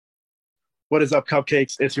What is up,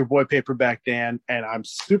 cupcakes? It's your boy Paperback Dan, and I'm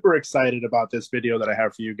super excited about this video that I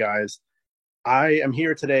have for you guys. I am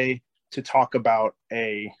here today to talk about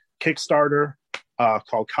a Kickstarter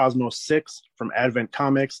called Cosmos 6 from Advent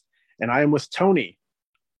Comics, and I am with Tony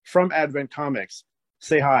from Advent Comics.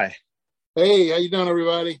 Say hi. Hey, how you doing,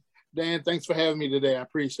 everybody? Dan, thanks for having me today. I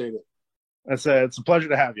appreciate it. It's a pleasure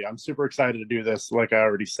to have you. I'm super excited to do this, like I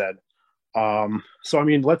already said.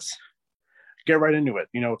 Let's get right into it.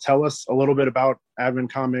 Tell us a little bit about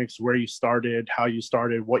Advent Comics, where you started, how you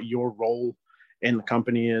started, what your role in the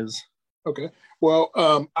company is. Okay. Well,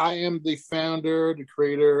 I am the founder, the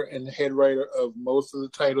creator, and the head writer of most of the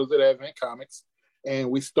titles at Advent Comics.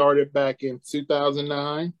 And we started back in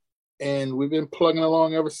 2009, and we've been plugging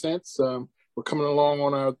along ever since. We're coming along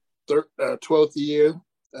on our 12th year.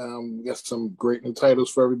 We got some great new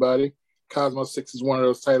titles for everybody. Cosmos 6 is one of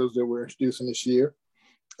those titles that we're introducing this year.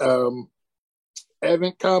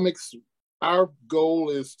 Advent Comics, our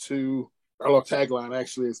goal is our little tagline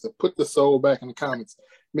actually is to put the soul back in the comics,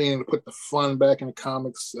 meaning to put the fun back in the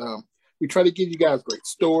comics. We try to give you guys great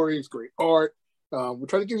stories, great art. We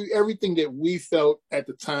try to give you everything that we felt at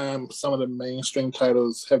the time some of the mainstream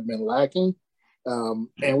titles have been lacking.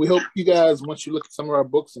 And we hope you guys, once you look at some of our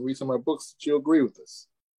books and read some of our books, that you'll agree with us.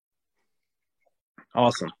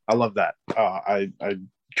 Awesome. I love that. I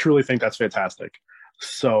truly think that's fantastic.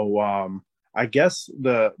 So I guess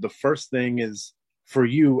the first thing is, for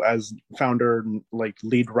you as founder, like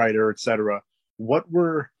lead writer, etc., what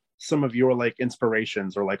were some of your like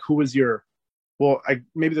inspirations, or like who was your,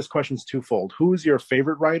 maybe this question's twofold. Who is your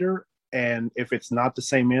favorite writer? And if it's not the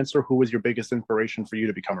same answer, who was your biggest inspiration for you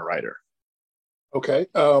to become a writer? Okay.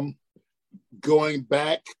 Going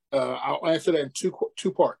back, I'll answer that in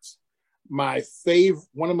two parts.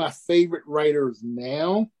 One of my favorite writers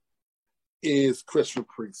now is Christopher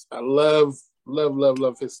Priest. I love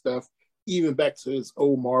his stuff. Even back to his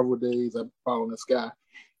old Marvel days, I'm following this guy.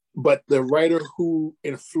 But the writer who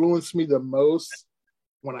influenced me the most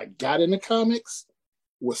when I got into comics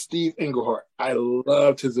was Steve Englehart. I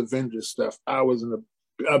loved his Avengers stuff. I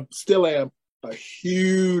still am a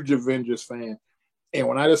huge Avengers fan. And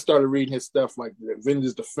when I just started reading his stuff, like the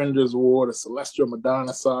Avengers Defenders War, the Celestial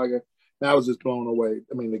Madonna saga, I was just blown away.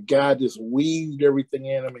 I mean, the guy just weaved everything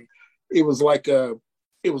in. I mean, it was like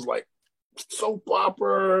soap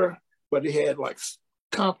opera, but it had like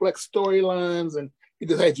complex storylines, and it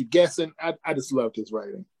just had you guessing. I just loved his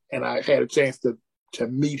writing, and I had a chance to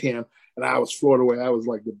meet him, and I was floored away. I was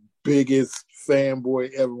like the biggest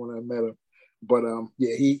fanboy ever when I met him. But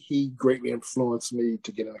he greatly influenced me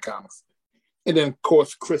to get into comics. And then, of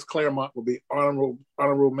course, Chris Claremont will be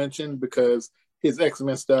honorable mention, because his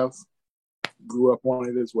X-Men stuff grew up on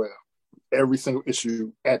it as well. Every single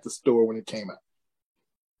issue at the store when it came out.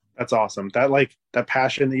 That's awesome. That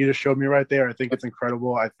passion that you just showed me right there, I think it's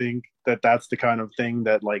incredible. I think that's the kind of thing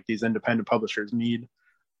that like these independent publishers need.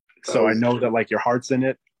 So I know that like your heart's in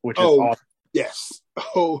it, which is awesome. Yes.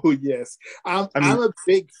 Oh yes. I'm a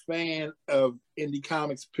big fan of indie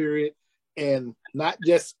comics, period. And not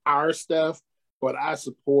just our stuff, but I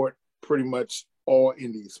support pretty much all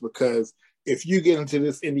indies, because if you get into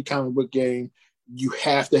this indie comic book game, you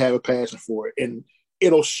have to have a passion for it, and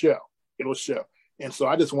it'll show. And so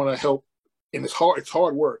I just want to help, and it's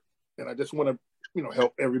hard work, and I just want to,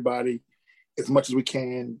 help everybody as much as we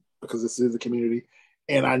can, because this is a community,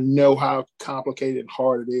 and I know how complicated and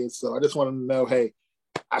hard it is. So I just want to know, hey,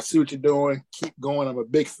 I see what you're doing. Keep going. I'm a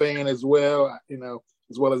big fan as well.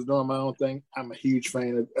 As well as doing my own thing, I'm a huge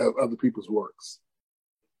fan of other people's works.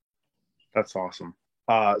 That's awesome.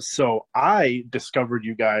 So I discovered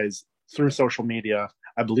you guys through social media.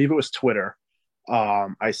 I believe it was Twitter.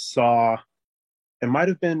 I saw, it might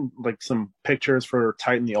have been like some pictures for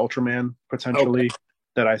Titan the Ultraman potentially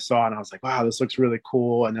that I saw, and I was like, wow, this looks really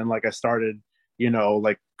cool. And then like I started,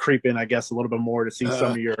 like creeping, I guess, a little bit more to see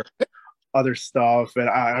some of your other stuff, and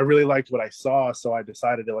I really liked what I saw, so I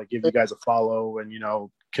decided to like give you guys a follow and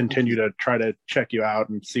continue to try to check you out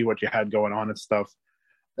and see what you had going on and stuff.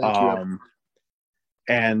 Thank you.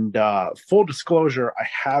 And full disclosure, I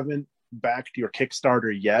haven't backed your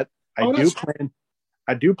Kickstarter yet. I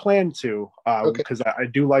do plan to, because I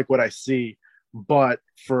do like what I see. But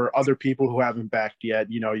for other people who haven't backed yet,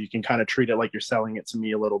 you can kind of treat it like you're selling it to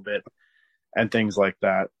me a little bit and things like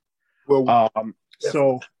that. Well,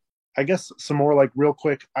 so I guess some more like real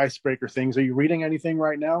quick icebreaker things. Are you reading anything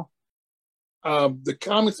right now? The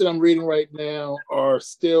comics that I'm reading right now are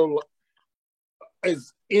still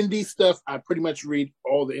as indie stuff. I pretty much read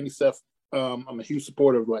all the indie stuff. I'm a huge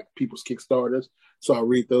supporter of like people's Kickstarters, so I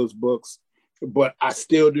read those books. But I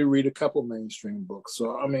still do read a couple mainstream books.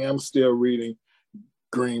 So I mean, I'm still reading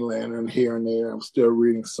Green Lantern here and there. I'm still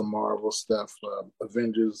reading some Marvel stuff.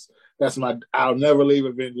 Avengers. I'll never leave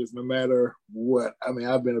Avengers no matter what. I mean,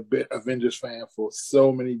 I've been a bit Avengers fan for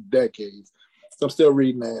so many decades. So I'm still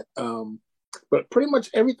reading that. But pretty much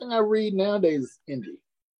everything I read nowadays is indie.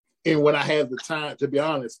 And when I have the time, to be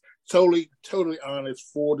honest, totally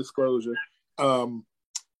honest, full disclosure,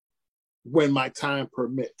 when my time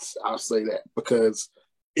permits, I'll say that, because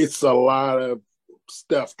it's a lot of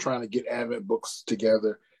stuff trying to get Advent books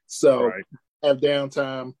together. So Right. have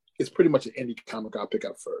downtime. It's pretty much an indie comic I'll pick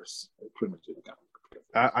up first. Pretty much indie comic.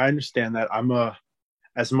 I understand that.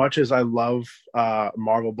 As much as I love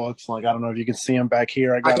Marvel books, like I don't know if you can see them back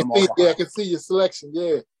here. I got them all. I can see your selection.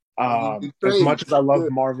 Yeah. As much as I love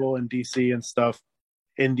Marvel and DC and stuff,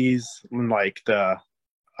 indies and like the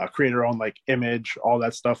creator-owned like Image, all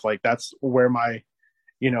that stuff, like that's where my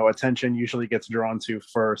attention usually gets drawn to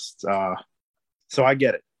first. So I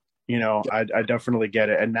get it. I definitely get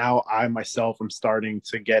it. And now I myself am starting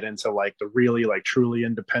to get into like the really like truly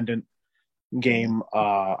independent game.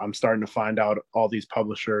 I'm starting to find out all these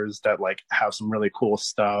publishers that like have some really cool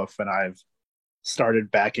stuff, and I've started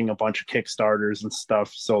backing a bunch of Kickstarters and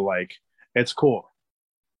stuff. So like it's cool.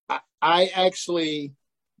 I actually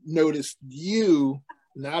noticed you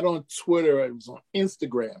not on Twitter, it was on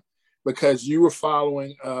Instagram, because you were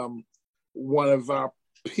following one of our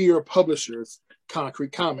peer publishers,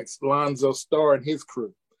 Concrete Comics, Lonzo Starr and his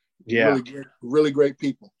crew. Yeah. Really great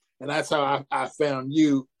people. And that's how I found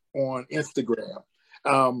you on Instagram.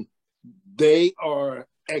 They are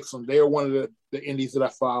excellent. They are one of the indies that I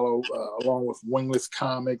follow, along with Wingless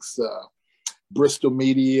Comics, Bristol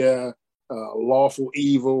Media, Lawful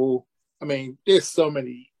Evil. I mean, there's so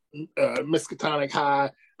many. Miskatonic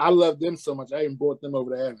High. I love them so much. I even brought them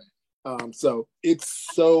over to Advent. So it's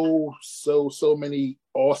so many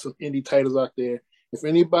awesome indie titles out there. If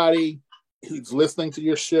anybody who's listening to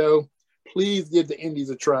your show, please give the indies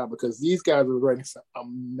a try, because these guys are writing some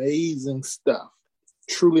amazing stuff.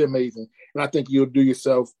 Truly amazing. And I think you'll do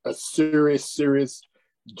yourself a serious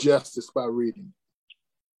justice by reading.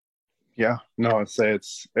 Yeah, no,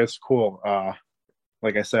 it's cool.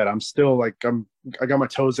 Like I said, I'm still like I got my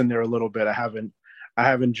toes in there a little bit. I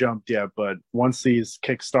haven't jumped yet, but once these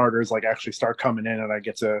Kickstarters like actually start coming in and I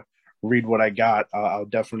get to read what I got, I'll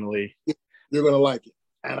definitely. You're gonna like it,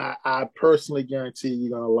 and I personally guarantee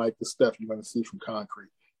you're gonna like the stuff you're gonna see from Concrete.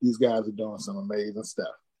 These guys are doing some amazing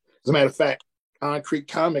stuff. As a matter of fact, Concrete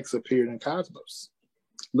Comics appeared in Cosmos.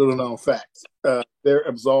 Little known fact: their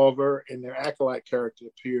Absolver and their Acolyte character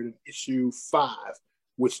appeared in issue 5,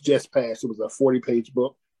 which just passed. It was a 40-page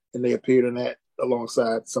book, and they appeared in that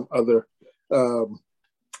alongside some other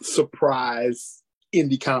surprise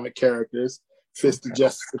indie comic characters. Fist of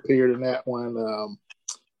Justice appeared in that one.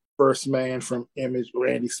 First Man from Image,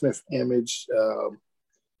 Randy Smith Image.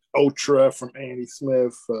 Ultra from Andy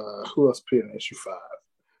Smith. Who else appeared in issue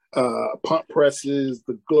 5? Pump Presses,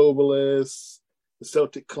 The Globalists, The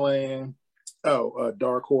Celtic Clan.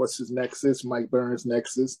 Dark Horse's Nexus, Mike Burns'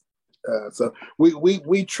 Nexus. So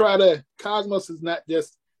we try to. Cosmos is not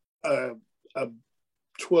just a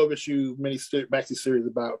 12-issue maxi series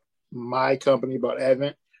about my company, about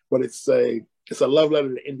Advent, but it's a love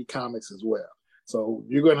letter to indie comics as well. So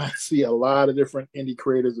you're going to see a lot of different indie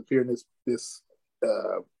creators appear in this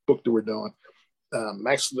book that we're doing.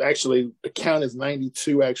 Actually, the count is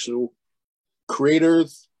 92 actual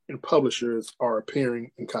creators and publishers are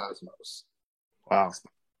appearing in Cosmos. Wow,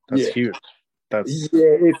 that's huge.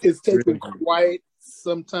 It's taken quite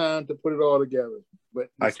some time to put it all together. But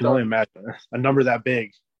I can only imagine a number that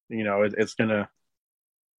big. It's gonna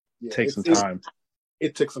take some time.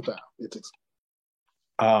 It took some time.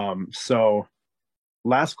 So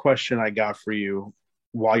last question I got for you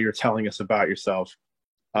while you're telling us about yourself.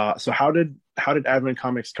 So how did Advent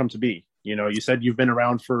Comics come to be? You said you've been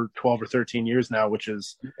around for 12 or 13 years now, which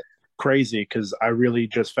is crazy because I really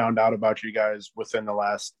just found out about you guys within the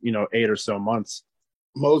last 8 or so months.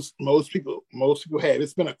 Most people have.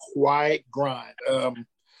 It's been a quiet grind.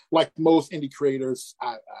 Like most indie creators,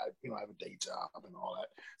 I have a day job and all that.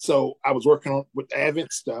 So I was working with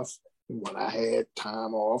Advent stuff when I had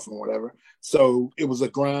time off and whatever. So it was a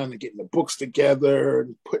grind of getting the books together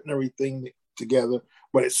and putting everything together.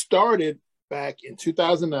 But it started back in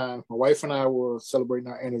 2009. My wife and I were celebrating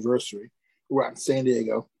our anniversary. We were out in San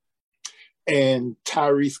Diego. And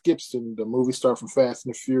Tyrese Gibson, the movie star from Fast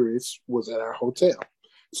and the Furious, was at our hotel.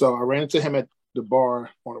 So I ran into him at the bar,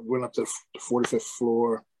 went up to the 45th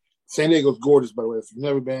floor. San Diego's gorgeous, by the way. If you've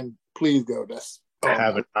never been, please go. I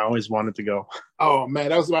haven't. I always wanted to go. Oh, man,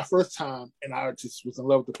 that was my first time, and I just was in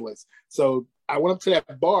love with the place. So I went up to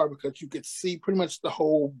that bar because you could see pretty much the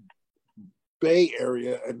whole Bay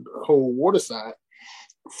Area and the whole Waterside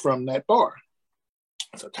from that bar.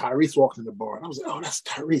 So Tyrese walked in the bar, and I was like, "Oh, that's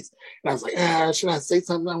Tyrese." And I was like, should I say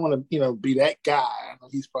something? I want to, be that guy. I know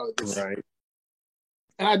he's probably just Right.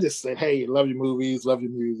 And I just said, "Hey, love your movies, love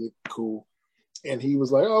your music, cool." And he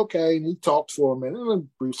was like, oh, "Okay." And he talked for a minute, a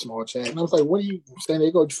brief small chat. And I was like, "What are you, San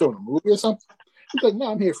Diego? You filming a movie or something?" He's like,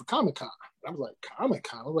 "No, I'm here for Comic Con." I was like, "Comic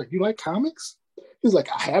Con?" I was like, "You like comics?" He's like,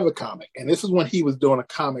 "I have a comic." And this is when he was doing a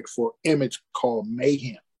comic for Image called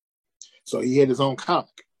Mayhem. So he had his own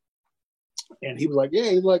comic. And he was like, "Yeah,"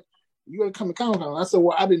 he's like, "You got to come to Comic Con." I said,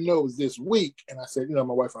 "Well, I didn't know it was this week." And I said, "My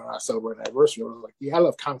wife and I celebrate an anniversary." I was like, "Yeah, I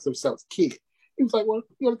love comics since I was a kid." He was like, "Well,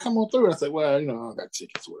 you got to come on through." And I said, "Well, I don't got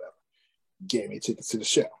tickets or whatever." Gave me tickets to the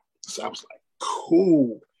show. So I was like,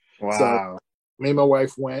 cool. So Wow. me and my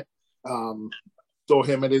wife went, saw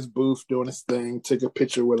him at his booth doing his thing, took a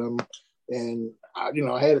picture with him. And, I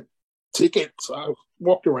had a ticket. So I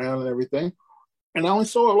walked around and everything. And I only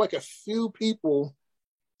saw like a few people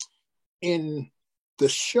in the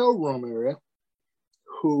showroom area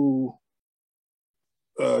who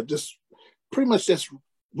just pretty much just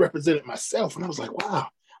represented myself. And I was like, wow,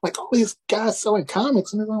 like all these guys selling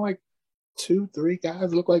comics. And then I'm like, 2-3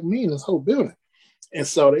 guys look like me in this whole building. And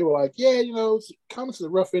so they were like, "Yeah, comics is a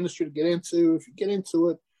rough industry to get into. If you get into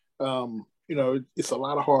it, it's a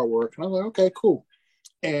lot of hard work." And I was like, "Okay, cool."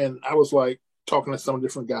 And I was like talking to some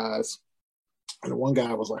different guys. And one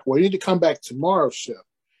guy was like, "Well, you need to come back tomorrow's show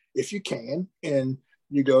if you can." And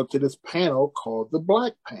you go to this panel called the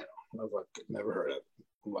Black Panel. And I was like, "Never heard of it."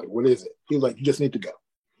 I'm like, "What is it?" He was like, "You just need to go."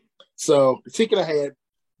 So the ticket I had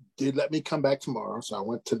did let me come back tomorrow. So I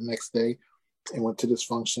went to the next day and went to this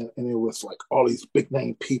function, and it was like all these big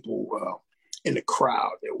name people in the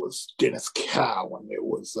crowd. There was Dennis Cowan. There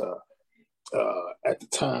was at the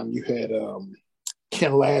time you had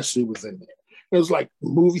Ken Lashley was in there. It was like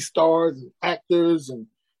movie stars and actors, and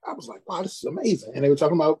I was like, "Wow, this is amazing." And they were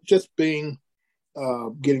talking about just being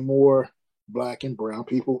getting more Black and brown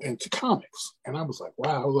people into comics, and I was like,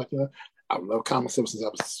 "Wow!" I was like, I love comics ever since I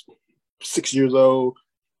was 6 years old.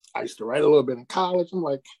 I used to write a little bit in college. I'm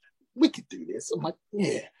like, we could do this. I'm like,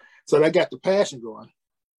 yeah. So that got the passion going.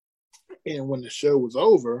 And when the show was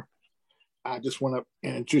over, I just went up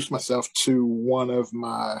and introduced myself to one of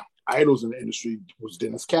my idols in the industry, was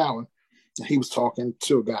Dennis Cowan. And he was talking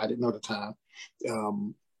to a guy I didn't know at the time.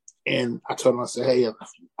 And I told him, I said, "Hey,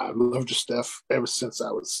 I loved your stuff ever since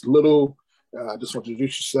I was little. I just want to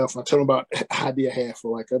introduce yourself." And I told him about an idea I had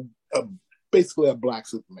for like basically a Black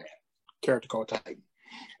Superman character called Titan.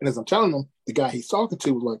 And as I'm telling him, the guy he's talking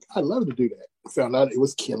to was like, "I'd love to do that." I found out it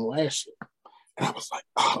was Ken Lashley. And I was like,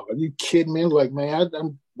 "Oh, are you kidding me?" I was like, "Man,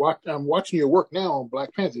 I'm watching your work now on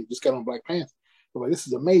Black Panther. You just got on Black Panther." I'm like, "This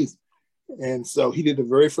is amazing." And so he did the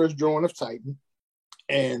very first drawing of Titan.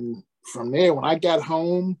 And from there, when I got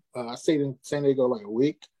home, I stayed in San Diego like a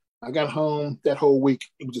week. I got home that whole week.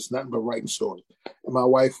 It was just nothing but writing stories. And my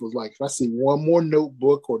wife was like, "If I see one more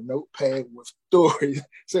notebook or notepad with stories,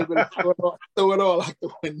 she's going to throw it all out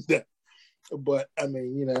the window." But I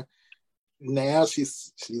mean, now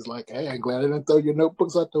she's like, "Hey, I'm glad I didn't throw your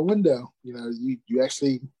notebooks out the window. You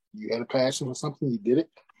actually you had a passion for something, you did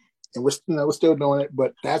it, and we're still doing it."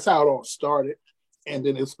 But that's how it all started. And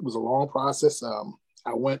then it was a long process.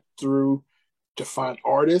 I went through to find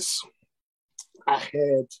artists. I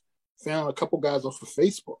had found a couple guys off of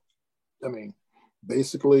Facebook. I mean,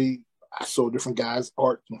 basically, I saw different guys'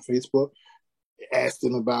 art on Facebook, asked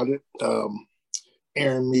them about it.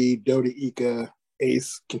 Aaron Mead, Dodi Ika,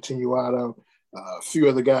 Ace Continuato, a few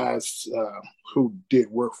other guys who did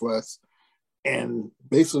work for us. And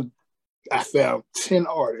basically, I found 10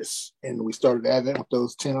 artists, and we started advent with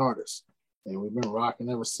those 10 artists. And we've been rocking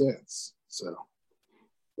ever since. So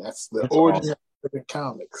that's the origin Awesome. of the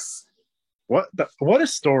comics. What a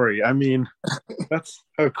story. I mean, that's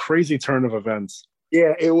a crazy turn of events.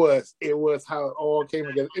 Yeah, it was. It was how it all came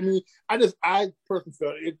together. I mean, I personally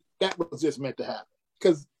felt that was just meant to happen,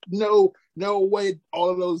 because no way all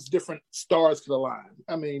of those different stars could align.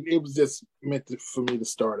 I mean, it was just meant for me to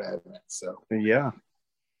start Advent. So Yeah,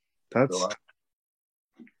 that's so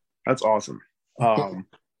that's awesome. Wow,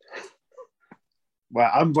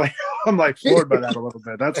 I'm like floored by that a little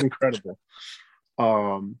bit. That's incredible.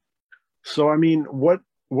 So I mean, what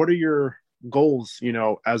are your goals,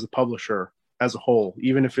 as a publisher as a whole,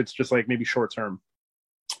 even if it's just like maybe short term?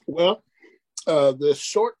 well, the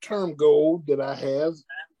short term goal that I have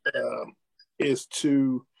is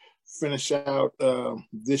to finish out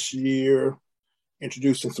this year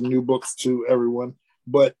introducing some new books to everyone.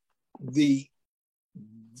 But the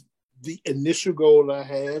initial goal that I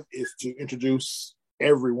have is to introduce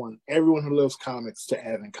everyone who loves comics to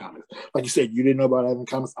Advent Comics. Like you said, you didn't know about Advent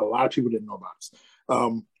Comics. A lot of people didn't know about us.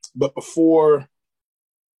 But before,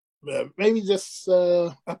 maybe just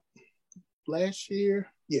last year,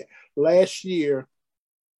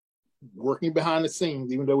 working behind the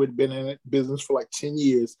scenes, even though we'd been in business for like 10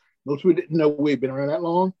 years, most people didn't know we'd been around that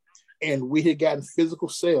long. And we had gotten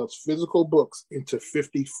physical books into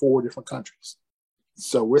 54 different countries.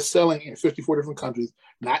 So we're selling in 54 different countries,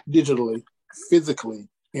 not digitally, physically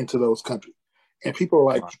into those countries. And people are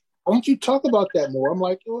like, why don't you talk about that more? I'm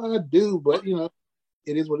like, well, I do, but it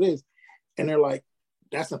is what it is. And they're like,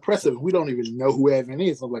 that's impressive. We don't even know who Advent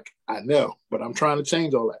is. I'm like, I know, but I'm trying to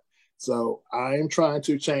change all that. So I am trying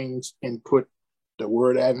to change and put the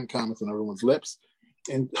word Advent Comics on everyone's lips.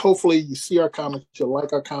 And hopefully you see our comics, you'll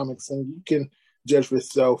like our comics, and you can judge for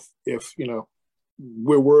yourself if,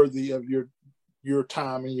 we're worthy of your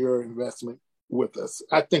time and your investment with us.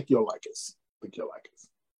 I think you'll like us.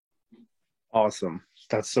 Awesome.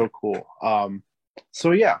 That's so cool.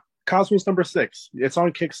 So yeah, Cosmos #6. It's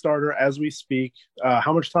on Kickstarter as we speak.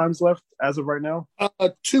 How much time's left as of right now?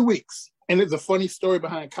 2 weeks. And there's a funny story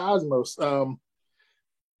behind Cosmos. One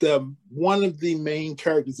of the main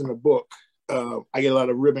characters in the book, I get a lot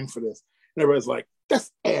of ribbing for this. And everybody's like,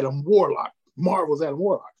 that's Adam Warlock. Marvel's Adam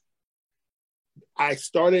Warlock. I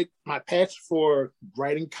started my passion for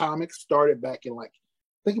writing comics started back in I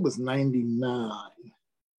think it was 99.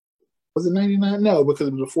 Was it 99? No, because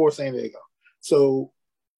it was before San Diego. So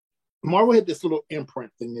Marvel had this little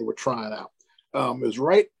imprint thing they were trying out. It was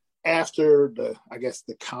right after the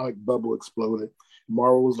comic bubble exploded.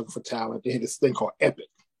 Marvel was looking for talent. They had this thing called Epic,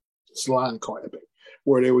 this line called Epic,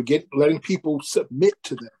 where they were letting people submit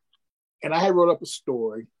to them. And I had wrote up a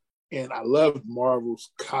story, and I loved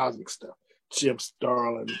Marvel's cosmic stuff. Jim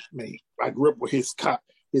Starlin, I grew up with his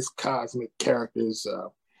cosmic characters,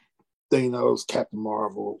 Thanos, Captain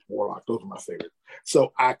Marvel, Warlock. Those are my favorites.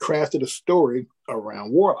 So I crafted a story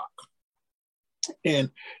around Warlock.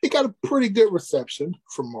 And it got a pretty good reception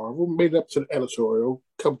from Marvel, made it up to the editorial.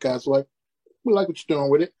 A couple guys were like, we like what you're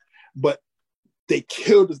doing with it. But they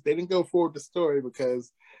killed us. They didn't go forward with the story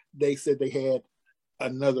because they said they had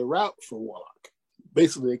another route for Warlock.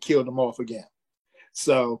 Basically, they killed him off again.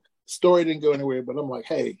 So story didn't go anywhere, but I'm like,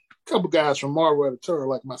 hey, a couple guys from Marvel editorial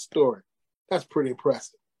like my story. That's pretty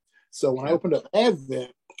impressive. So when I opened up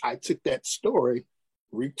Advent, I took that story,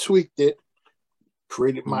 retweaked it,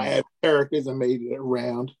 created my characters, and made it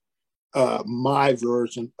around my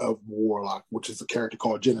version of Warlock, which is a character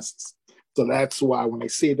called Genesis. So that's why when they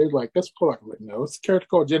see it, they're like, that's Warlock. I'm like, no, it's a character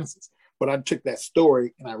called Genesis. But I took that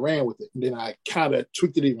story and I ran with it. And then I kind of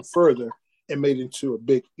tweaked it even further and made it into a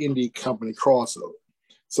big indie company crossover.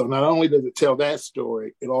 So not only does it tell that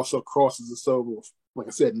story, it also crosses us over with, like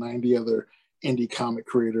I said, 90 other indie comic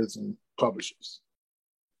creators and publishers.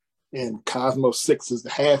 And Cosmos 6 is the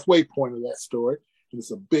halfway point of that story.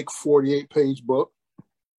 It's a big 48-page book.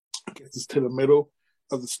 It gets us to the middle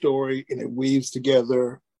of the story, and it weaves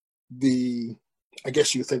together the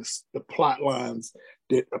plot lines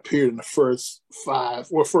that appeared in the first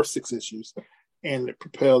 6 issues, and it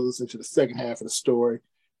propels us into the second half of the story.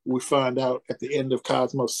 We find out at the end of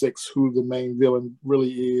Cosmos 6 who the main villain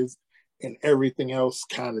really is, and everything else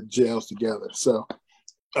kind of gels together. So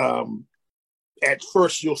at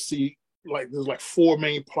first you'll see there's 4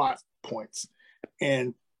 main plot points,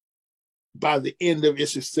 and by the end of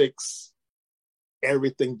issue 6,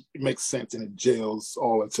 everything makes sense and it gels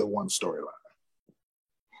all into one storyline.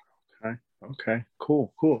 Okay,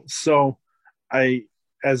 cool. So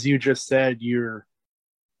as you just said, you're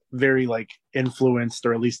very influenced,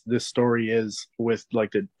 or at least this story is, with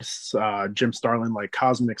the Jim Starlin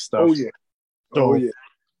cosmic stuff. Oh yeah.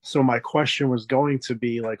 So my question was going to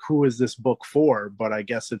be who is this book for? But I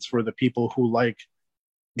guess it's for the people who like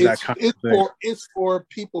that kind of thing. It's for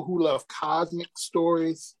people who love cosmic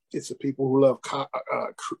stories. It's for people who love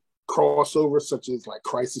crossovers such as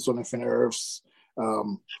Crisis on Infinite Earths.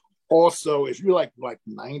 Also, if you like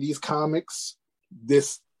 90s comics,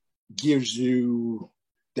 this gives you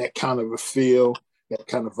that kind of a feel, that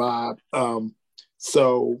kind of vibe.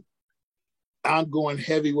 So I'm going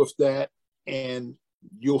heavy with that, and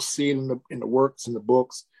you'll see it in the works, in the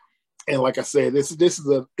books. And like I said,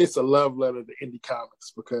 it's a love letter to indie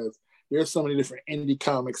comics, because there's so many different indie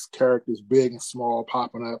comics characters, big and small,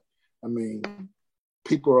 popping up. I mean,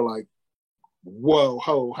 people are like, whoa,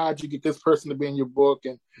 how'd you get this person to be in your book?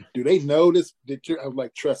 And do they know this? I'm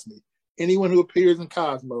like, trust me, anyone who appears in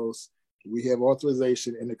Cosmos, we have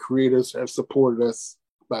authorization, and the creators have supported us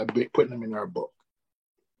by putting them in our book.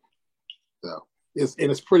 So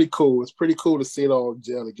it's pretty cool. It's pretty cool to see it all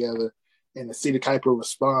gel together and to see the type of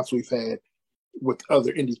response we've had. with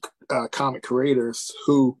other indie comic creators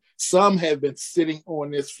who some have been sitting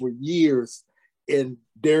on this for years, and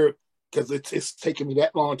they're because it's taken me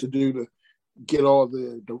that long to get all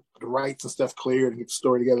the rights and stuff cleared and get the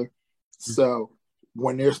story together. Mm-hmm. So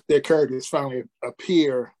when their characters finally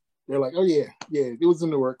appear, they're like, oh yeah, it was in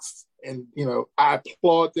the works. And, I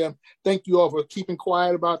applaud them. Thank you all for keeping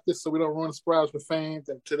quiet about this so we don't ruin the surprise for fans.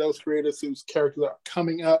 And to those creators whose characters are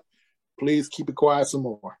coming up, please keep it quiet some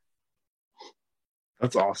more.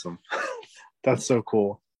 That's awesome. That's so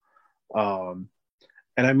cool. And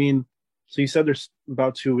I mean, so you said there's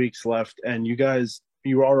about 2 weeks left, and you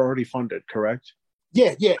are already funded, correct?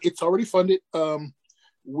 Yeah, it's already funded.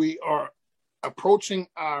 We are approaching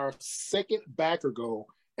our second backer goal.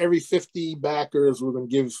 Every 50 backers, we're going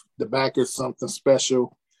to give the backers something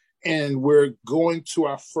special. And we're going to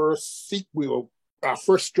our first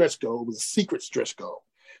stretch goal. It was a secret stretch goal.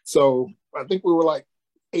 So I think we were like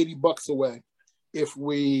 $80 away. If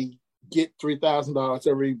we get $3,000,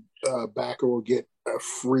 every backer will get a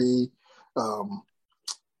free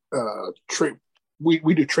trade.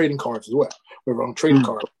 We do trading cards as well. We have our own trading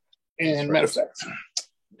card. And matter of fact,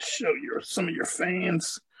 show some of your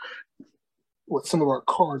fans what some of our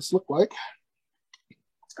cards look like.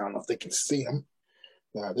 I don't know if they can see them.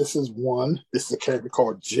 This is one. This is a character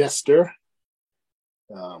called Jester.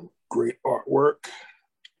 Great artwork,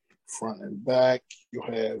 front and back. You'll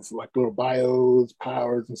have like little bios,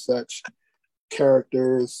 powers, and such.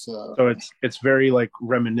 Characters. So it's very like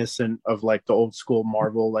reminiscent of like the old school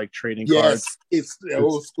Marvel like trading cards. Yes, it's the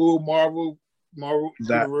old school Marvel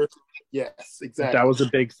universe. Yes, exactly. That was a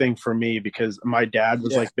big thing for me because my dad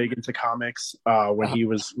was like big into comics when he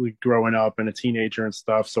was like, growing up and a teenager and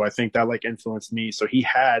stuff. So I think that like influenced me. So he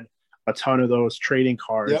had a ton of those trading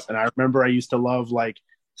cards, and I remember I used to love like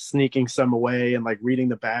sneaking some away and like reading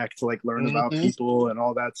the back to like learn about people and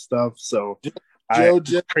all that stuff. So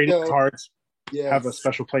trading cards have a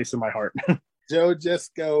special place in my heart. Joe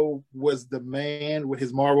Jesco was the man with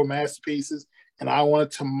his Marvel masterpieces, and I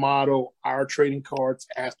wanted to model our trading cards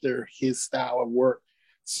after his style of work.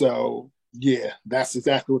 So yeah, that's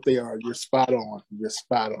exactly what they are. You're spot on.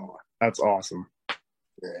 That's awesome.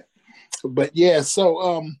 Yeah. But yeah,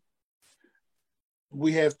 so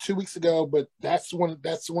we have 2 weeks ago, but that's one of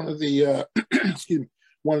the excuse me,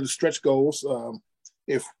 one of the stretch goals.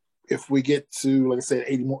 If we get to, like I said,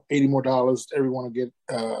 $80 more, everyone will get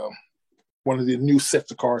one of the new sets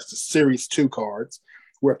of cards, the Series 2 cards.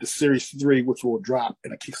 We're up to Series 3, which will drop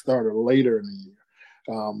in a Kickstarter later in the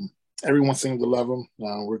year. Everyone seems to love them.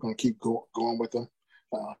 We're going to keep going with them.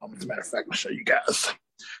 As a matter of fact, I'll show you guys.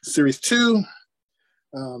 Series 2,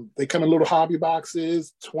 they come in little hobby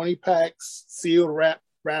boxes, 20 packs, sealed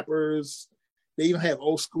wrappers. They even have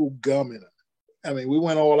old school gum in them. I mean, we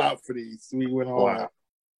went all out for these. We went all out.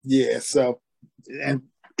 Yeah, so, and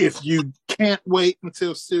if you can't wait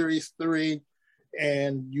until Series 3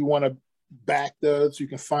 and you want to back those, you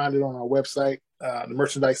can find it on our website, the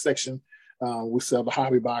merchandise section. We sell the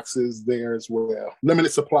hobby boxes there as well.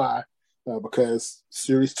 Limited supply because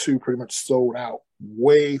Series 2 pretty much sold out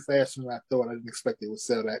way faster than I thought. I didn't expect they would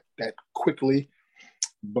sell that quickly.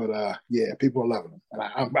 But yeah, people are loving them.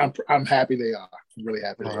 And I'm happy they are. I'm really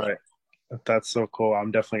happy they are. That's so cool. I'm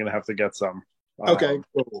definitely going to have to get some. Okay,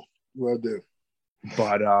 cool. Will do.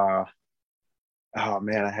 But oh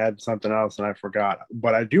man, I had something else and I forgot.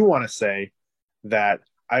 But I do want to say that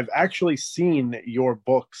I've actually seen your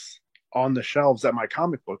books on the shelves at my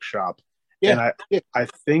comic book shop. Yeah. And I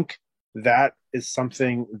think that is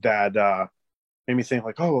something that made me think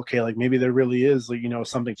like, oh, okay, like maybe there really is like,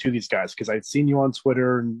 something to these guys, because I'd seen you on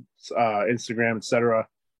Twitter and Instagram, etc.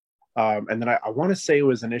 And then I want to say it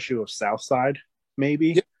was an issue of Southside,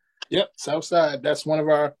 maybe. Yep, Southside. That's one of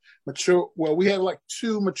our mature. Well, we have like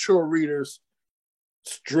 2 mature readers,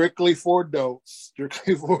 strictly for adults.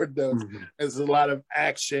 Mm-hmm. There's a lot of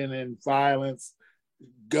action and violence,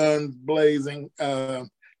 guns blazing.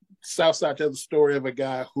 Southside tells the story of a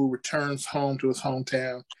guy who returns home to his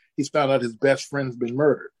hometown. He's found out his best friend's been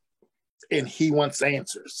murdered, and he wants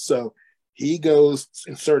answers. So he goes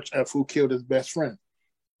in search of who killed his best friend.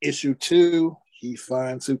 Issue 2, he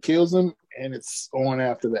finds who kills him, and it's on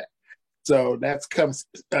after that. So that's comes.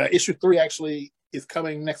 Issue 3 actually is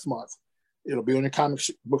coming next month. It'll be on your comic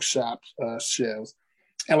book shop shelves.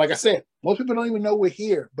 And like I said, most people don't even know we're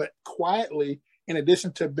here. But quietly, in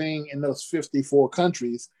addition to being in those 54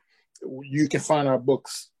 countries, you can find our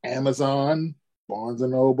books Amazon, Barnes &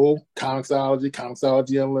 Noble,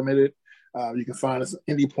 Comixology Unlimited. You can find us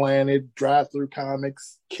Indie Planet, Drive Through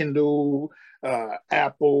Comics, Kindle,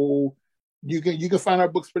 Apple. You can find our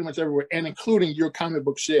books pretty much everywhere, and including your comic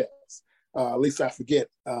book shelves. At least I forget.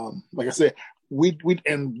 Like I said,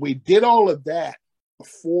 we did all of that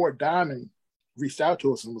before Diamond reached out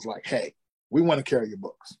to us and was like, "Hey, we want to carry your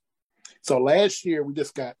books." So last year we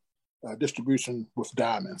just got distribution with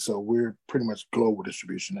Diamond, so we're pretty much global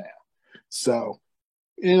distribution now. So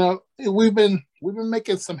we've been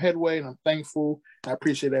making some headway, and I'm thankful. I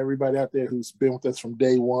appreciate everybody out there who's been with us from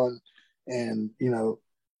day one, and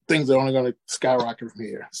things are only going to skyrocket from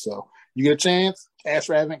here. So you get a chance, ask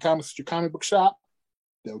for Advent Comics at your comic book shop.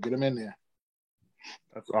 They'll get them in there.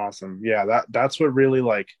 That's awesome. Yeah, that's what really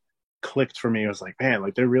like clicked for me. It was like, man,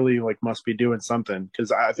 like they really like must be doing something,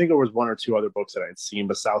 because I think there was one or two other books that I had seen,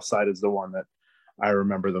 but Southside is the one that I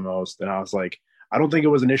remember the most. And I was like, I don't think it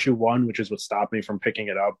was an issue 1, which is what stopped me from picking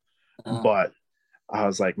it up, but I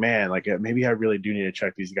was like, man, like maybe I really do need to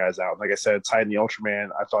check these guys out. Like I said, Titan the Ultraman,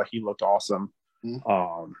 I thought he looked awesome.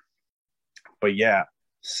 But yeah,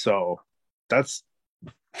 so that's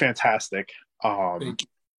fantastic.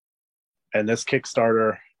 And this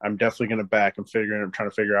Kickstarter, I'm definitely going to back. I'm trying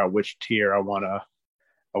to figure out which tier I want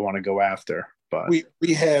to go after. But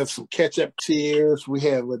we have some catch-up tiers. We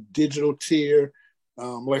have a digital tier.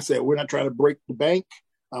 Like I said, we're not trying to break the bank.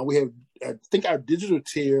 I think our digital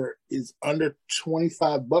tier is under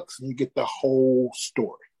 $25, and you get the whole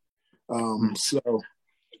story. So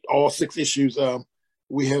all 6 issues.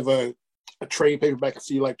 We have a trade paperback. I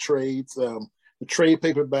see you like trades. The trade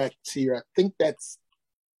paperback tier, I think that's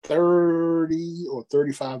 $30 or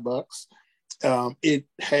 $35. It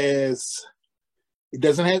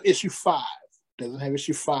doesn't have issue 5. Doesn't have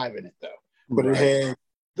issue 5 in it though, but It has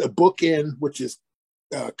the bookend, which is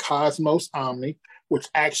Cosmos Omni, which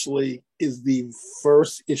actually is the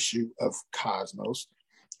first issue of Cosmos,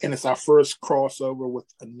 and it's our first crossover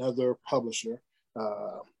with another publisher.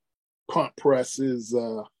 Punt Press is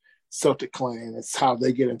Celtic Clan. It's how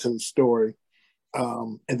they get into the story,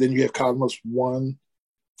 and then you have Cosmos 1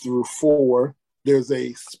 through 4. There's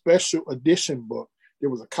a special edition book. There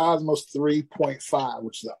was a Cosmos 3.5,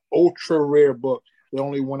 which is an ultra rare book that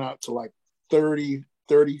only went out to like 30,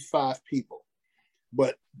 35 people.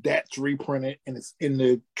 But that's reprinted and it's in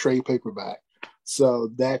the trade paperback. So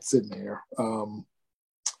that's in there. And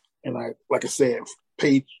like I said,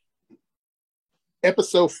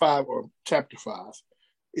 episode 5 or chapter 5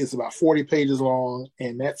 is about 40 pages long,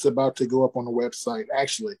 and that's about to go up on the website.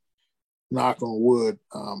 Actually, knock on wood,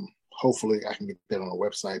 hopefully I can get that on the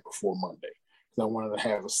website before Monday, because I wanted to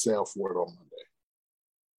have a sale for it on Monday.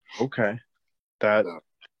 Okay. That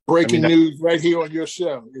breaking news right here on your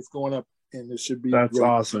show. It's going up, and it should be. That's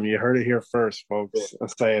awesome. You heard it here first, folks. Yeah. I'm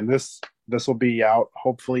saying this will be out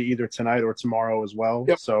hopefully either tonight or tomorrow as well.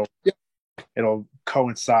 Yep. So it'll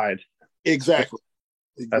coincide. Exactly.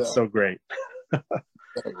 That's so great.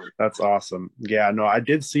 That's awesome. Yeah, no, I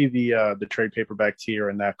did see the trade paperback tier,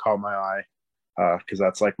 and that caught my eye, because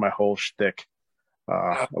that's like my whole shtick.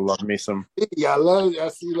 I love me some. Yeah, I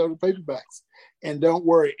see you love the paperbacks. And don't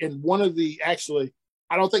worry. And one of the, actually,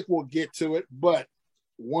 I don't think we'll get to it, but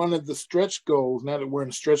one of the stretch goals, now that we're in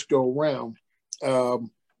the stretch goal realm,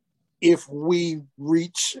 if we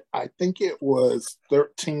reach, I think it was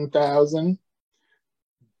 13,000,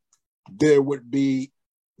 there would be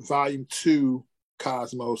volume 2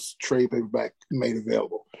 Cosmos trade paperback made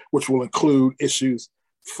available, which will include issues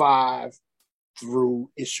 5 through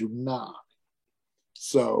issue 9.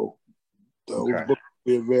 So those books will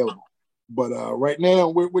be available. But right now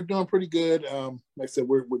we're doing pretty good. Like I said,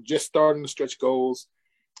 we're just starting the stretch goals.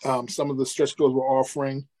 Some of the stretch goals we're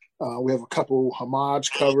offering, we have a couple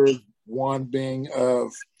homage covers. One being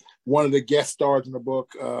of one of the guest stars in the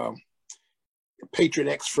book, Patriot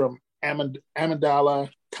X from Amandala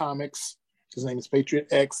Comics. His name is Patriot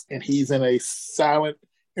X, and he's in a silent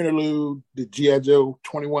interlude, the G.I. Joe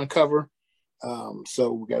 21 cover.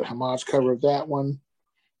 So we got a homage cover of that one.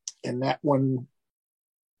 And that one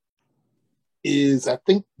is, I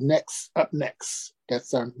think, up next.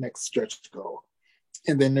 That's our next stretch goal.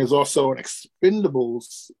 And then there's also an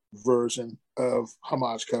Expendables version of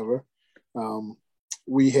homage cover.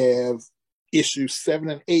 We have issues 7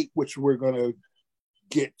 and 8, which we're going to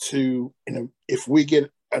get to. And if we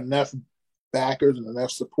get enough backers and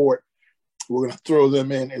enough support, we're going to throw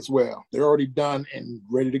them in as well. They're already done and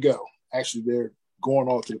ready to go. Actually, they're going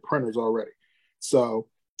off to the printers already. So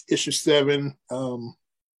issue 7,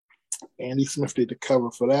 Andy Smith did the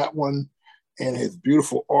cover for that one, and his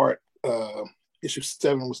beautiful art. Issue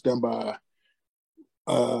 7 was done by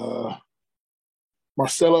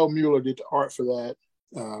Marcelo Mueller did the art for that.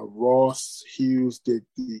 Ross Hughes did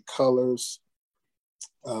the colors.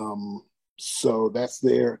 So that's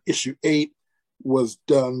there. Issue 8 was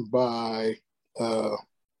done by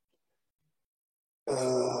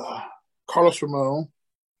Carlos Ramon,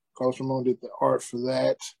 Carlos Ramon did the art for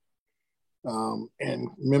that. And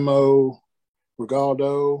Memo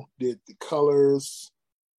Regaldo did the colors.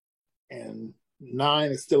 And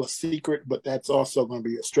 9 is still a secret, but that's also going to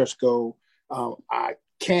be a stretch goal. I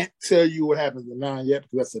can't tell you what happens in 9 yet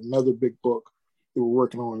because that's another big book that we're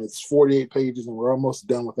working on. It's 48 pages, and we're almost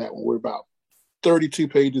done with that one. We're about 32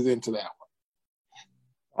 pages into that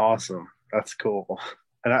one. Awesome. That's cool.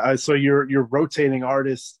 And so you're rotating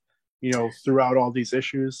artists, throughout all these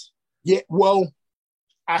issues. Yeah. Well,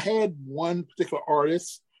 I had one particular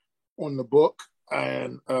artist on the book,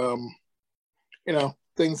 and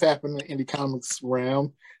things happen in the indie comics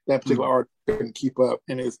realm. That particular artist couldn't keep up,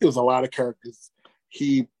 and it was a lot of characters.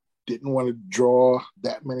 He didn't want to draw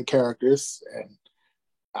that many characters, and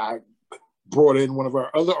I brought in one of our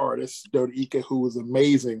other artists, Dodi Ika, who was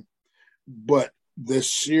amazing, but the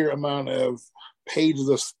sheer amount of pages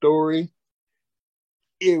of story,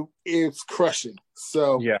 it's crushing.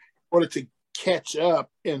 So in order to catch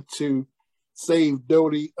up and to save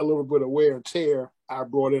Dodi a little bit of wear and tear, I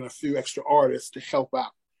brought in a few extra artists to help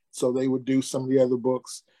out. So they would do some of the other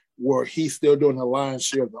books where he's still doing the lion's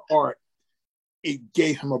share of the art. It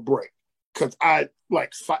gave him a break. Because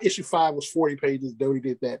issue 5 was 40 pages. Dodi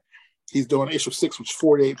did that. He's doing issue 6, which was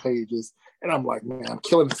 48 pages. And I'm like, man, I'm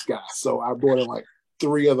killing this guy. So I brought in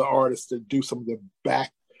 3 other artists to do some of the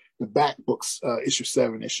back books, issue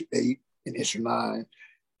 7, issue 8, and issue 9,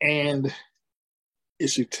 and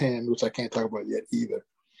issue 10, which I can't talk about yet either.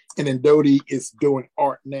 And then Dodi is doing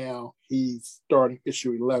art now. He's starting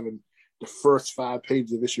issue 11. The first 5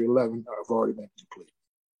 pages of issue 11 have already been complete.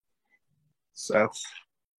 So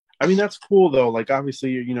that's cool though.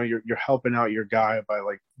 Obviously, you're helping out your guy by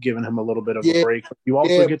giving him a little bit of a break. But you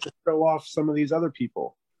also get to show off some of these other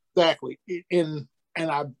people. Exactly. And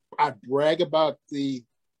I brag about the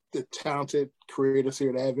talented creators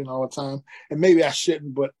here at Advent all the time. And maybe I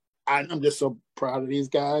shouldn't, but I'm just so proud of these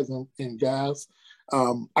guys and gals.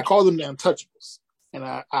 I call them the Untouchables. And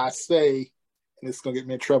I say, and it's going to get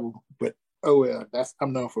me in trouble, but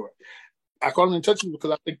I'm known for it. I call them Untouchables because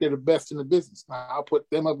I think they're the best in the business. I'll put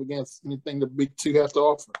them up against anything the big two has to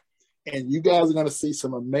offer. And you guys are going to see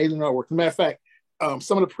some amazing artwork. As a matter of fact,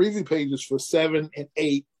 some of the preview pages for 7 and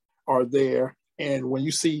 8 are there. And when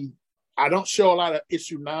you see, I don't show a lot of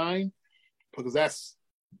issue 9 because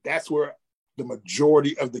that's where the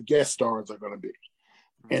majority of the guest stars are going to be.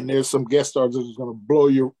 And there's some guest stars that are going to blow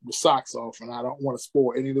your socks off, and I don't want to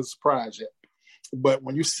spoil any of the surprise yet. But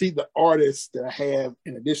when you see the artists that I have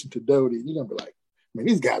in addition to Dodi, you're going to be like, man,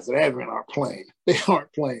 these guys at Advent aren't playing. They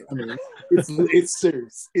aren't playing. I mean, it's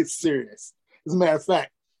serious. It's serious. As a matter of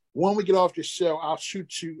fact, when we get off the show, I'll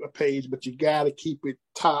shoot you a page, but you got to keep it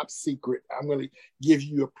top secret. I'm going to give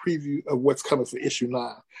you a preview of what's coming for issue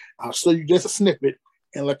 9. I'll show you just a snippet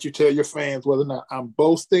and let you tell your fans whether or not I'm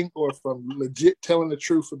boasting or if I'm legit telling the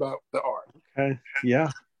truth about the art. Okay.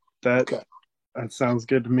 Yeah. That sounds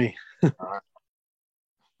good to me. All right.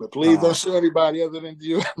 But please don't show anybody other than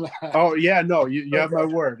you. Oh, yeah. No, you have my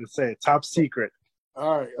word to say it. Top secret.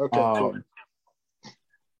 All right. Okay. Cool.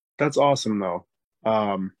 That's awesome, though.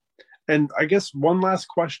 And I guess one last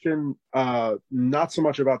question, not so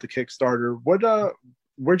much about the Kickstarter.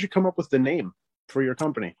 Where'd you come up with the name for your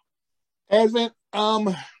company? Advent.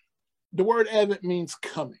 The word Advent means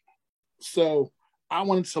coming. So I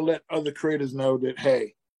wanted to let other creators know that,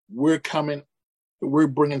 hey, we're coming. We're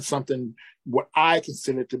bringing something what I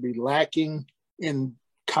consider to be lacking in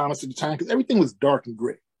comics at the time because everything was dark and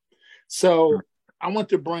gritty. So I want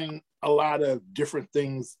to bring a lot of different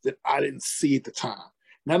things that I didn't see at the time.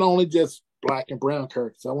 Not only just black and brown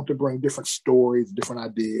characters. I want to bring different stories, different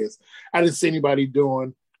ideas. I didn't see anybody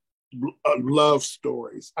doing love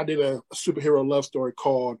stories. I did a superhero love story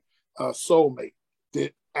called Soulmate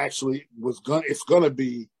that actually it's going to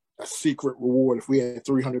be a secret reward. If we had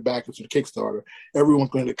 300 backers for the Kickstarter,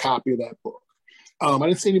 everyone's going to get a copy of that book. I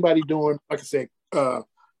didn't see anybody doing, like I said,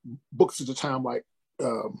 books at the time like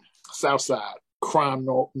Southside, crime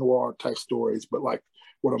noir type stories, but like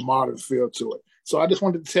with a modern feel to it. So I just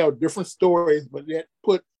wanted to tell different stories, but yet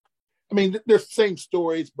they're the same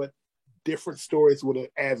stories, but different stories with an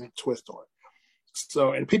Advent twist on it.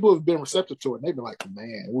 So, and people have been receptive to it. And they've been like,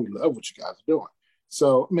 man, we love what you guys are doing.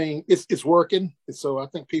 So, it's working. And so I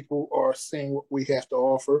think people are seeing what we have to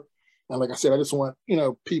offer. And like I said, I just want,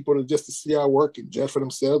 people to see our work and judge for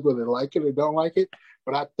themselves whether they like it or don't like it.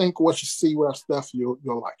 But I think once you see our stuff, you'll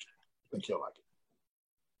like it. I think you'll like it.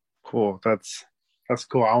 Cool. That's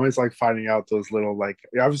cool. I always like finding out those little,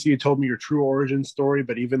 obviously you told me your true origin story,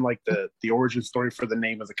 but even the origin story for the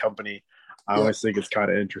name of the company, I always think it's kind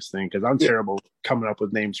of interesting because I'm terrible coming up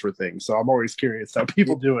with names for things. So I'm always curious how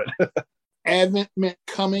people do it. Advent meant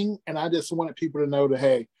coming, and I just wanted people to know that,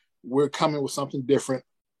 hey, we're coming with something different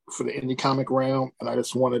for the indie comic realm, and I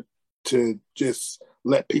just wanted to just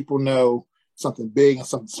let people know something big and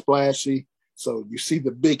something splashy. So you see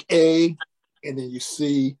the big A, and then you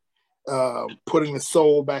see putting the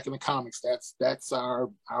soul back in the comics. That's our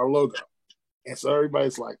logo. And so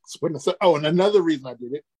everybody's like splitting the. Oh, and another reason I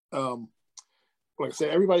did it, like I said,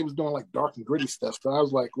 everybody was doing like dark and gritty stuff. So I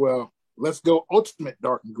was like, well, let's go ultimate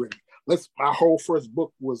dark and gritty. My whole first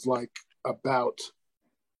book was like about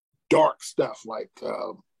dark stuff. Like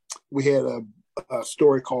we had a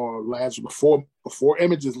story called Lazarus before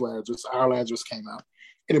Images Lazarus. Our Lazarus came out,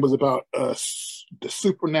 and it was about the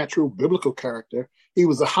supernatural biblical character. He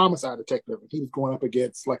was a homicide detective, and he was going up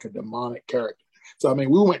against like a demonic character. So I mean,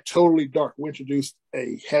 we went totally dark. We introduced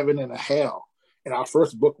a heaven and a hell, and our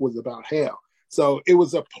first book was about hell. So it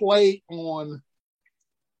was a play on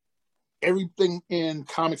everything in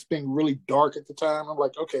comics being really dark at the time. I'm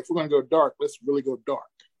like, okay, if we're going to go dark, let's really go dark.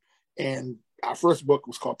 And our first book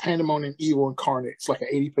was called Pandemonium Evil Incarnate. It's like an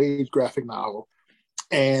 80-page graphic novel.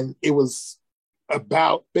 And it was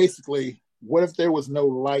about basically, what if there was no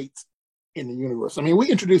light in the universe? I mean,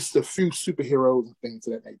 we introduced a few superheroes and things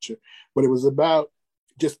of that nature, but it was about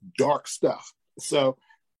just dark stuff. So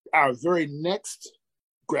our very next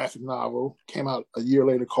graphic novel came out a year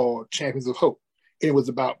later called Champions of Hope. And it was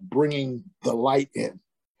about bringing the light in.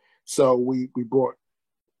 So we brought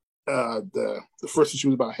the first issue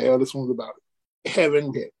was about hell. This one was about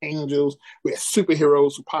heaven. We had angels. We had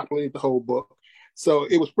superheroes who populated the whole book. So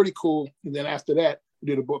it was pretty cool. And then after that, we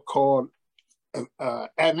did a book called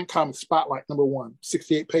Advent Comic Spotlight #1,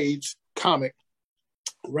 68-page comic,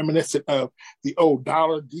 reminiscent of the old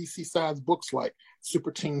dollar DC-sized books like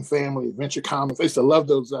Super Team Family, Adventure Comics. I used to love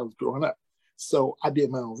those as I was growing up. So I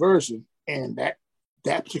did my own version, and that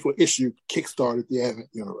particular issue kickstarted the Advent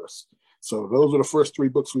universe. So those were the first 3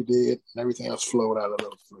 books we did, and everything else flowed out of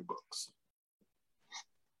those 3 books.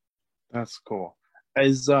 That's cool.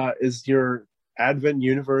 Is your Advent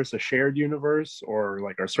universe a shared universe, or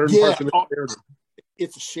like are certain parts of it shared?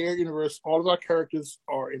 It's a shared universe. All of our characters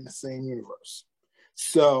are in the same universe.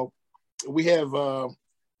 So we have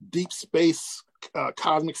Deep Space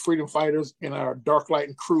Cosmic Freedom Fighters in our Dark Light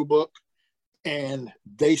and Crew book, and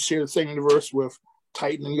they share the same universe with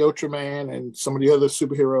Titan and the Ultraman and some of the other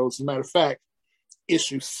superheroes. As a matter of fact,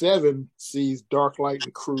 issue 7 sees Dark Light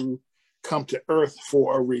and Crew come to Earth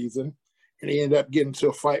for a reason, and they end up getting into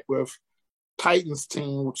a fight with Titan's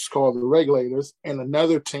team, which is called the Regulators, and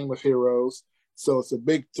another team of heroes. So it's a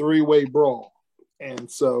big 3-way brawl. And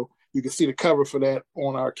so you can see the cover for that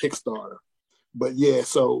on our Kickstarter. But yeah,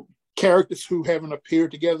 so characters who haven't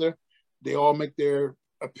appeared together, they all make their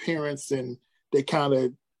appearance, and they kind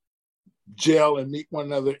of gel and meet one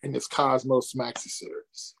another in this Cosmos Maxi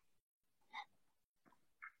series.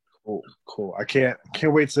 Cool. I can't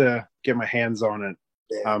wait to get my hands on it.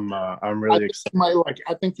 Yeah. I'm really excited.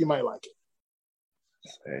 I think you might like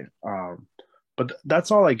it. But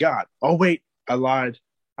that's all I got. Oh wait, I lied.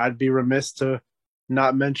 I'd be remiss to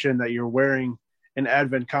not mention that you're wearing an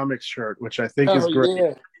Advent Comics shirt, which I think is great.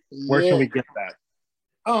 Yeah. Where can we get that?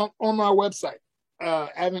 On our website,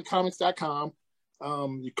 adventcomics.com.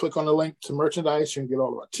 You click on the link to merchandise, you can get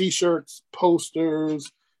all of our t-shirts,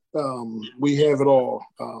 posters. We have it all.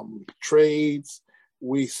 Trades.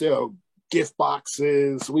 We sell gift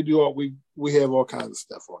boxes. We have all kinds of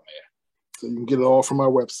stuff on there. So you can get it all from our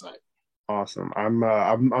website. Awesome.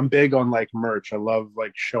 I'm big on like merch. I love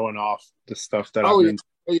like showing off the stuff that I've been.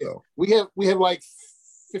 Oh, yeah. So. We have like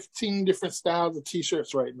 15 different styles of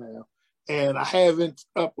t-shirts right now, and I haven't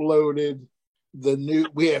uploaded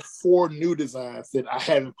we have 4 new designs that I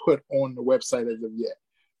haven't put on the website as of yet.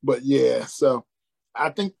 But yeah, so I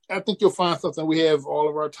think you'll find something. We have all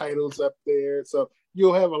of our titles up there, so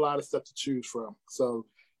you'll have a lot of stuff to choose from. So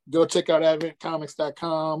go check out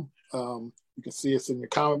adventcomics.com. You can see us in your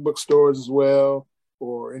comic book stores as well,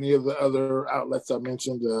 or any of the other outlets I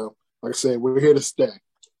mentioned. Like I said, we're here to stay.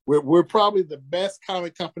 We're probably the best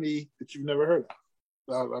comic company that you've never heard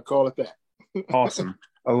of. I call it that. Awesome.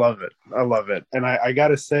 I love it. And I got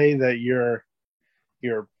to say that your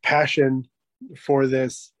passion for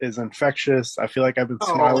this is infectious. I feel like I've been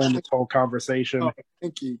smiling this whole conversation.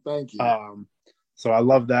 Thank you. So I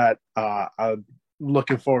love that. I'm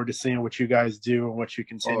looking forward to seeing what you guys do and what you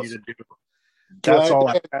continue to do. That's all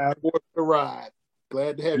I have. For the ride.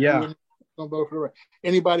 Glad to have you on board for the ride.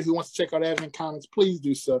 Anybody who wants to check out Advent Comics, please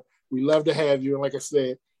do so. We love to have you. And like I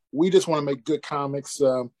said, we just want to make good comics.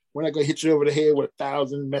 We're not going to hit you over the head with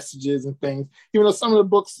 1,000 messages and things. Even though some of the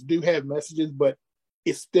books do have messages, but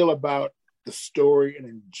it's still about the story and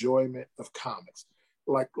enjoyment of comics.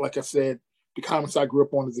 Like I said, the comics I grew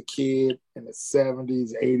up on as a kid in the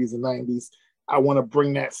 70s, 80s, and 90s. I want to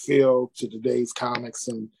bring that feel to today's comics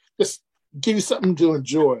and just give you something to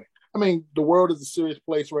enjoy. I mean, the world is a serious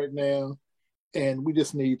place right now, and we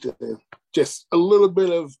just need to just a little bit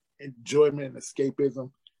of enjoyment and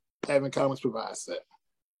escapism. Having comics provides that.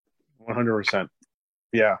 100%.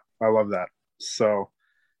 Yeah, I love that. So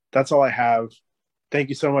that's all I have. Thank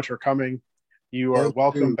you so much for coming. You are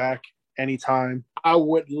welcome back anytime. I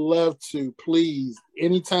would love to. Please,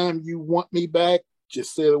 anytime you want me back,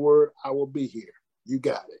 just say the word. I will be here. You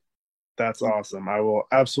got it. That's awesome. I will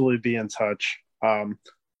absolutely be in touch.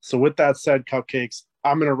 So with that said, Cupcakes,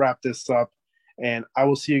 I'm going to wrap this up, and I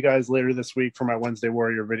will see you guys later this week for my Wednesday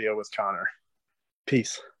Warrior video with Connor.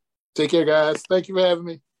 Peace. Take care, guys. Thank you for having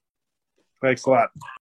me. Thanks a lot.